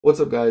What's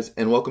up guys,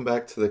 and welcome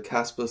back to the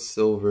Kaspa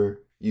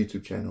Silver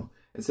YouTube channel.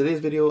 In today's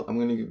video, I'm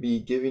going to be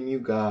giving you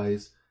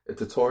guys a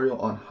tutorial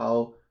on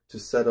how to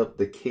set up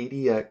the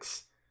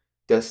KDX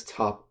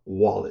desktop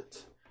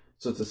wallet.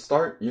 So to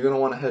start, you're going to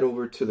want to head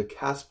over to the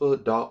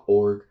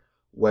kaspa.org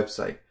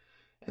website.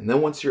 And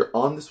then once you're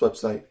on this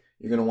website,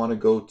 you're going to want to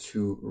go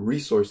to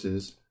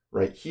resources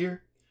right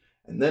here.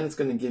 And then it's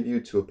going to give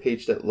you to a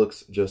page that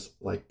looks just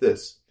like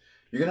this.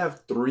 You're going to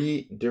have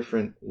three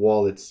different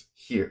wallets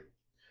here.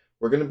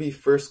 We're going to be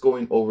first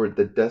going over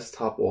the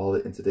desktop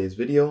wallet in today's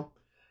video.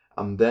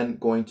 I'm then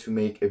going to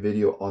make a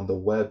video on the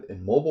web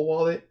and mobile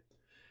wallet.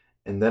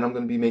 And then I'm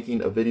going to be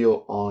making a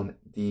video on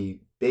the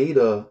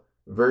beta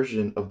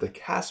version of the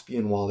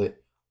Caspian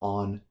wallet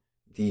on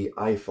the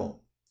iPhone.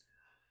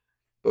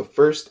 But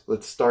first,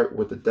 let's start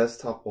with the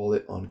desktop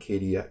wallet on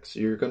KDX. So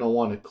you're going to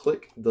want to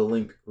click the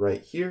link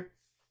right here.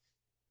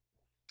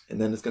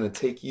 And then it's going to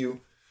take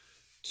you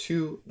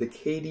to the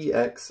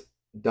KDX.app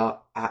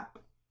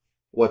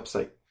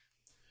website.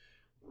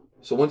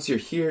 So once you're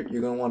here,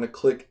 you're going to want to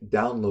click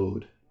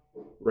download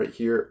right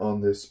here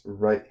on this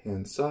right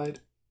hand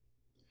side.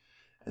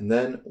 And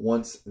then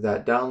once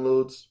that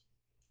downloads,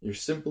 you're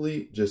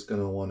simply just going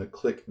to want to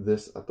click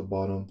this at the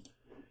bottom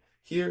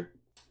here.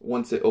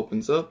 Once it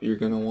opens up, you're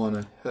going to want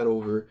to head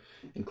over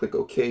and click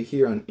OK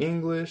here on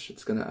English.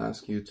 It's going to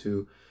ask you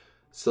to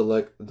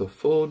select the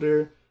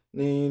folder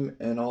name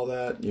and all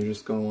that. You're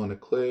just going to want to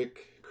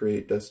click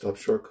create desktop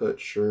shortcut,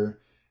 sure.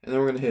 And then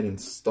we're going to hit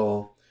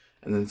install.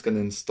 And then it's going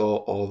to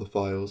install all the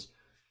files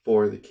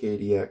for the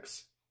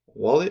KDX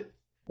wallet.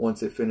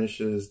 Once it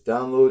finishes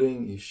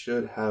downloading, you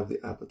should have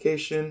the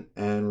application,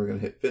 and we're going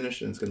to hit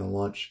finish, and it's going to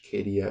launch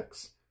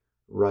KDX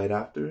right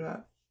after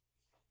that.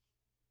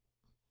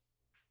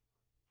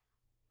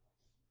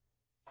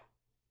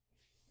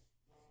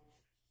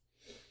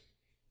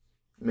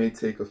 It may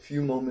take a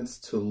few moments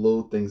to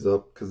load things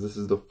up because this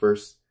is the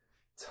first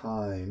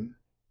time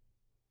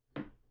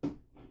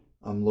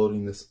I'm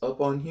loading this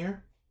up on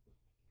here.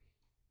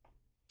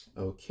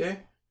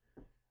 Okay,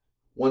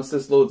 once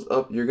this loads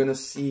up, you're going to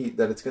see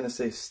that it's going to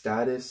say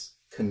status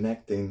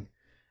connecting,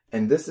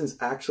 and this is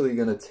actually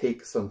going to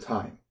take some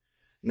time.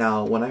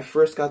 Now, when I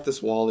first got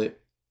this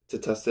wallet to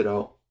test it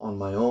out on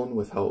my own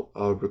without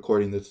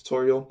recording the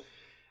tutorial,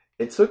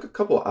 it took a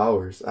couple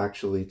hours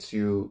actually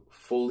to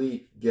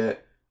fully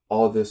get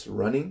all this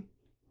running.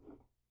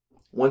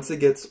 Once it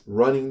gets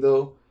running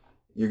though,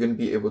 you're going to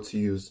be able to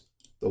use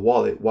the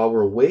wallet. While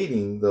we're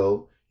waiting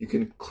though, you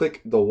can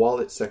click the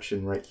wallet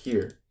section right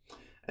here.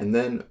 And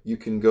then you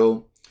can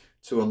go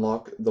to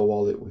unlock the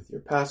wallet with your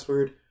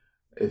password.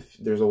 If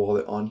there's a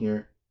wallet on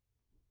here,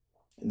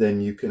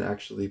 then you can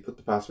actually put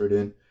the password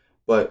in.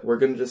 But we're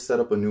going to just set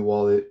up a new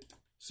wallet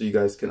so you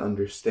guys can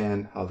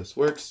understand how this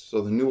works. So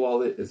the new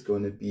wallet is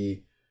going to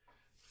be,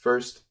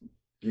 first,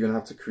 you're going to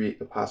have to create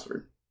a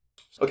password.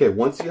 Okay,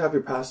 once you have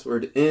your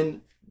password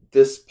in,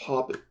 this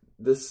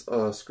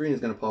screen is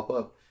going to pop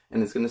up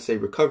and it's going to say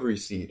recovery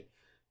seed.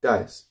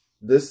 Guys,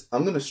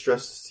 I'm going to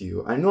stress this to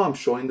you. I know I'm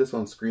showing this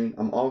on screen.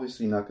 I'm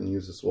obviously not going to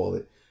use this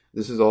wallet.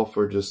 This is all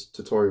for just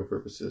tutorial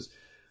purposes.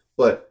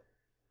 But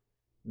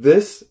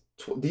these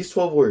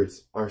 12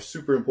 words are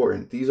super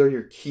important. These are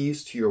your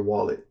keys to your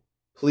wallet.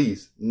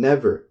 Please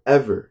never,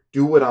 ever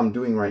do what I'm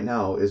doing right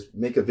now is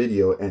make a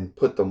video and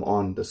put them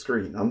on the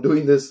screen. I'm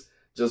doing this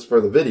just for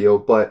the video,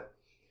 but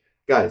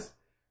guys,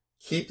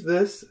 keep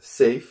this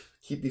safe.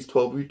 Keep these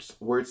 12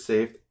 words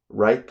safe.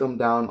 Write them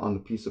down on a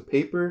piece of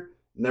paper.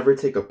 Never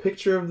take a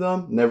picture of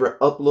them, never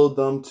upload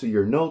them to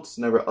your notes,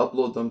 never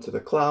upload them to the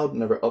cloud,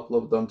 never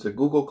upload them to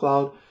Google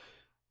Cloud.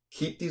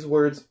 Keep these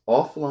words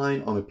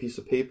offline on a piece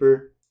of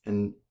paper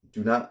and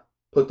do not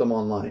put them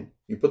online.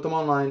 You put them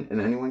online and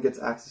anyone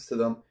gets access to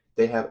them,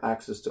 they have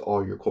access to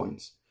all your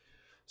coins.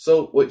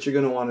 So what you're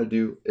going to want to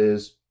do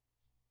is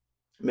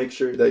make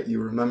sure that you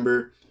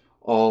remember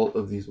all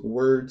of these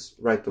words,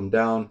 write them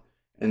down,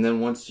 and then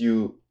once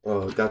you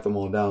got them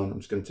all down, I'm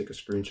just going to take a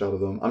screenshot of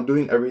them. I'm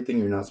doing everything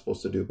you're not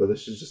supposed to do, but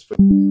this is just for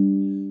the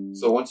video.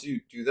 So once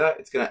you do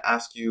that, it's going to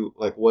ask you,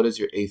 like, what is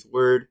your 8th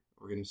word?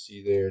 We're going to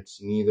see there, it's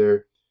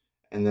neither.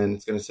 And then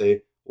it's going to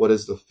say, what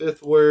is the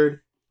 5th word?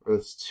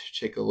 Let's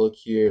take a look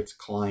here. It's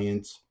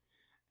client.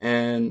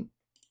 And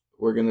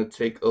we're going to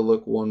take a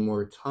look one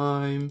more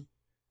time.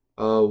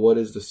 What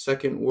is the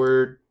 2nd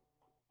word?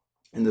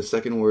 And the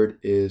 2nd word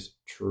is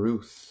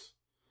truth.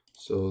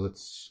 So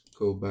let's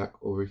go back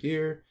over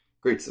here.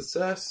 Great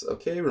success.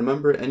 Okay,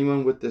 remember,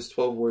 anyone with this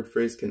 12-word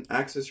phrase can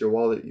access your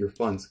wallet, your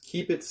funds.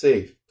 Keep it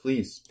safe.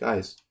 Please,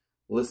 guys,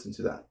 listen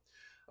to that.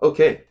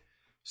 Okay,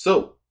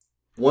 so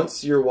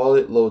once your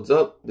wallet loads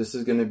up, this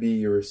is going to be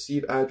your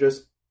receive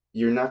address.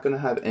 You're not going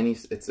to have any,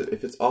 if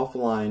it's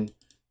offline,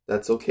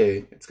 that's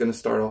okay. It's going to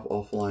start off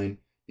offline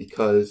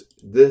because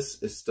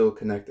this is still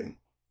connecting.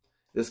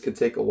 This could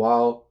take a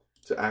while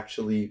to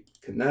actually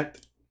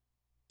connect.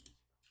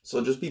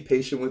 So just be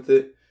patient with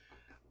it.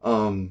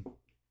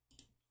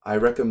 I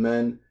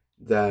recommend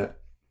that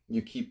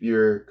you keep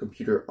your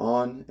computer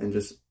on and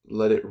just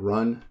let it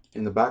run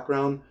in the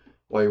background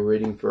while you're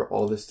waiting for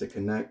all this to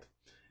connect.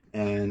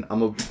 and I'm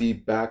gonna be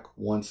back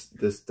once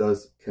this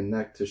does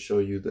connect to show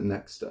you the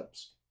next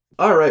steps.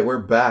 All right, we're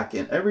back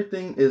and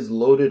everything is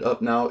loaded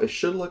up now. It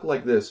should look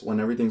like this when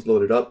everything's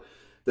loaded up.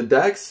 The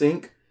DAG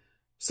sync,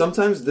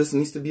 sometimes this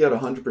needs to be at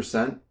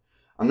 100%.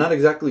 I'm not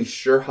exactly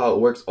sure how it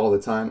works all the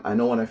time. I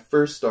know when I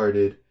first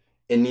started,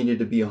 it needed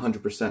to be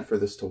 100% for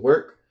this to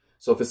work.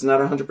 So if it's not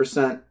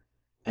 100%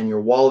 and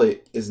your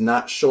wallet is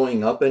not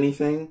showing up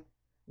anything,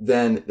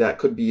 then that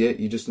could be it.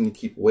 You just need to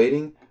keep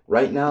waiting.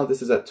 Right now,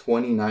 this is at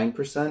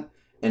 29%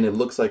 and it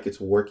looks like it's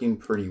working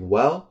pretty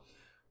well.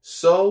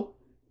 So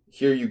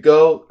here you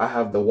go. I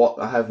have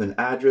an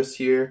address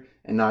here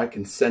and now I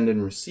can send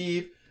and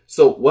receive.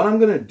 So what I'm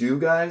going to do,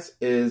 guys,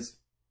 is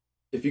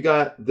if you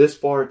got this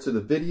far to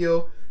the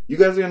video, you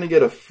guys are going to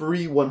get a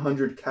free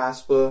 100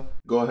 Kaspa.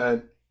 Go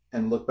ahead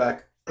and look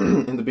back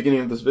in the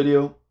beginning of this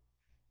video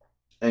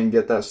and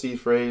get that seed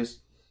phrase.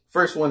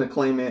 First one to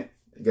claim it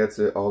gets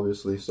it,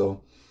 obviously.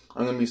 So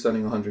I'm going to be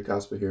sending 100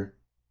 Kaspa here.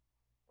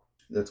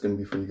 That's going to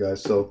be for you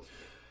guys. So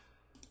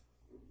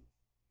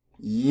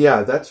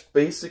yeah, that's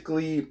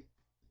basically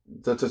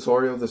the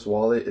tutorial of this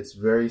wallet. It's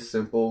very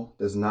simple,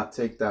 does not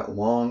take that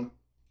long.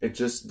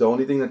 The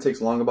only thing that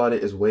takes long about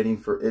it is waiting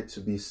for it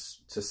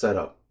to set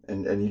up.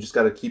 And you just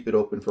got to keep it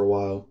open for a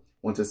while.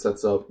 Once it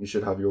sets up, you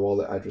should have your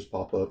wallet address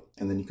pop up,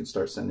 and then you can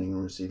start sending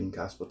and receiving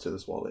Kaspa to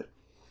this wallet.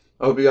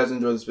 I hope you guys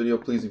enjoyed this video.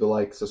 Please leave a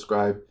like,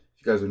 subscribe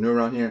if you guys are new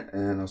around here,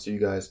 and I'll see you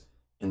guys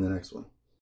in the next one.